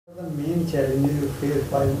The main challenges you face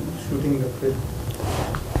while shooting the film?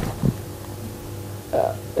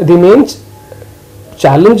 The main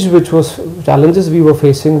challenges we were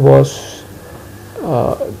facing was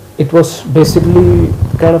it was basically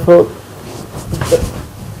kind of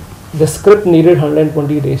the script needed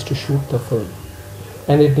 120 days to shoot the film,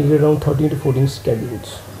 and it needed around 13 to 14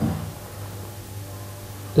 schedules.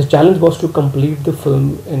 The challenge was to complete the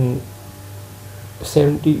film in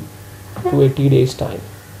 70 to 80 days time,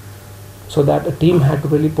 so that a team had to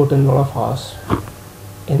really put in a lot of hours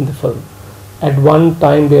in the film. At one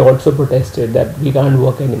time they also protested that we can't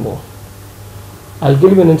work anymore. I'll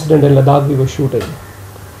give you an incident. In Ladakh we were shooting,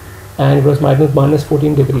 and it was minus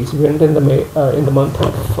 14 degrees. We went in the month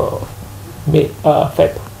of May,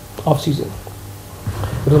 Feb, off season.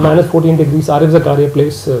 It was minus 14 degrees. Arif Zakaria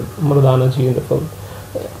plays Mardana ji in the film.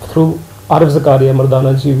 Through Arif Zakaria,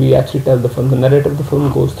 Mardana ji, we actually tell the film. The narrative of the film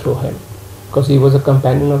goes through him, because he was a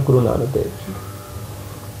companion of Guru Nanak Dev Ji.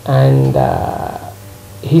 And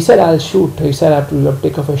he said, I'll shoot. He said, I have to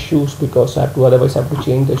take off my shoes because otherwise I have to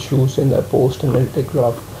change the shoes in the post and it'll take a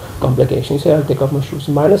lot of complications. He said, I'll take off my shoes.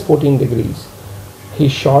 Minus 14 degrees. He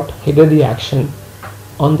shot, he did the action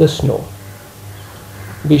on the snow.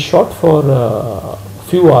 We shot for a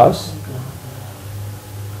few hours,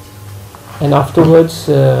 and afterwards,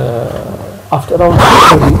 after around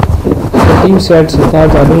 6:30, the team said,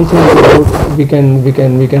 Sartaj, I don't think we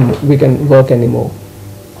can work anymore.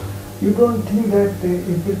 You don't think that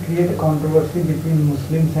it will create a controversy between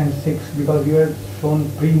Muslims and Sikhs, because you have shown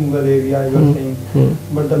pre-Mughal area, you are saying,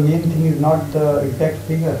 but the main thing is not the exact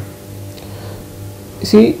figure.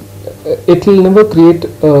 See, it will never create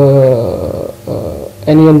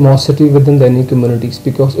any animosity within any communities,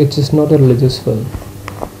 because it's just not a religious film.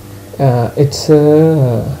 It's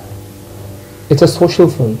a social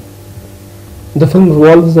film. The film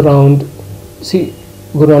revolves around, see,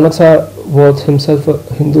 Guru NanakShah was himself a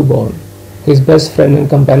Hindu born. His best friend and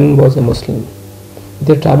companion was a Muslim.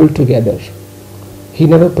 They traveled together. He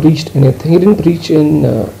never preached anything. He didn't preach in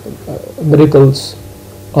miracles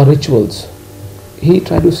or rituals. He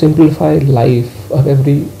tried to simplify life of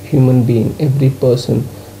every human being, every person,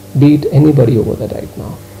 be it anybody over there right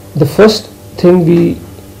now. The first thing the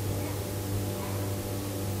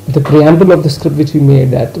preamble of the script which we made,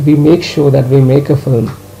 that we make sure that we make a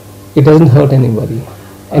film, it doesn't hurt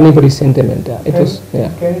anybody's sentiment. It was,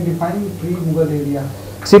 yeah. Can you define pre-Mughal area?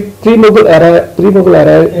 See, pre-Mughal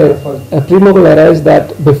era is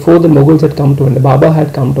that before the Mughals had come to India, Baba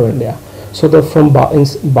had come to India. So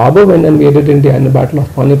Baba went and invaded India in the Battle of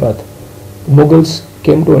Panipat. Mughals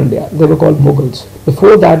came to India. They were called Mughals.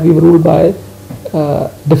 Before that, we were ruled by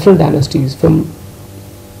different dynasties.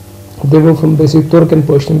 They were from basically Turk and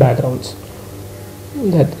Persian backgrounds.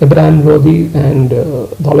 That Ibrahim Lodi and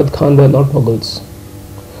Daulat Khan were not Mughals.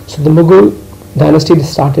 So the Mughal dynasty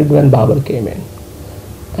started when Babur came in.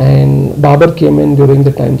 And Babur came in during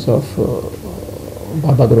the times of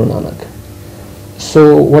Baba Guru Nanak.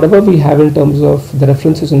 So whatever we have in terms of the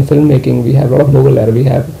references in filmmaking, we have a lot of Mughal era. We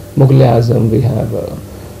have Mughal-e-Azam, we have a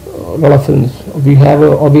lot of films. We have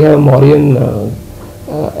Mauryan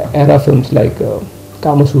era films like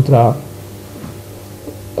Kama Sutra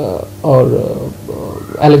or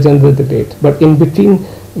Alexander the Great. But in between,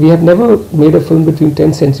 we have never made a film between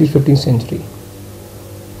 10th century, 15th century.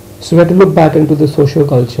 So we have to look back into the social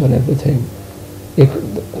culture and everything. The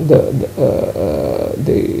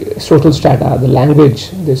social strata, the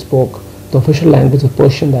language they spoke, the official language of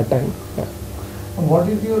Persian that time. Yeah. What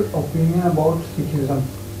is your opinion about Sikhism?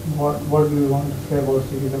 What do you want to say about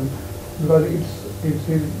Sikhism? Because it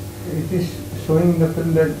is showing in the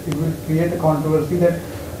film that it will create a controversy that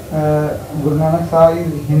Guru NanakShah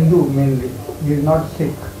is Hindu mainly. He is not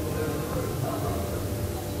Sikh.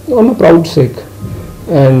 I'm a proud Sikh,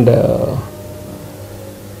 and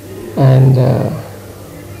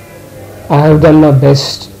I have done my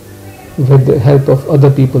best with the help of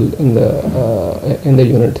other people in the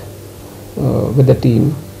unit, with the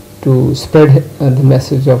team, to spread the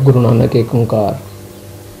message of Guru Nanak Ek Onkar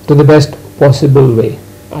to the best possible way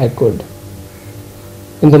I could,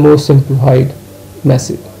 in the most simplified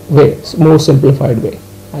way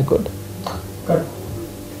I could.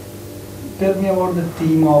 Tell me about the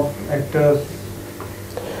team of actors,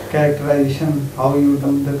 characterization, how you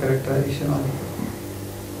do the characterization of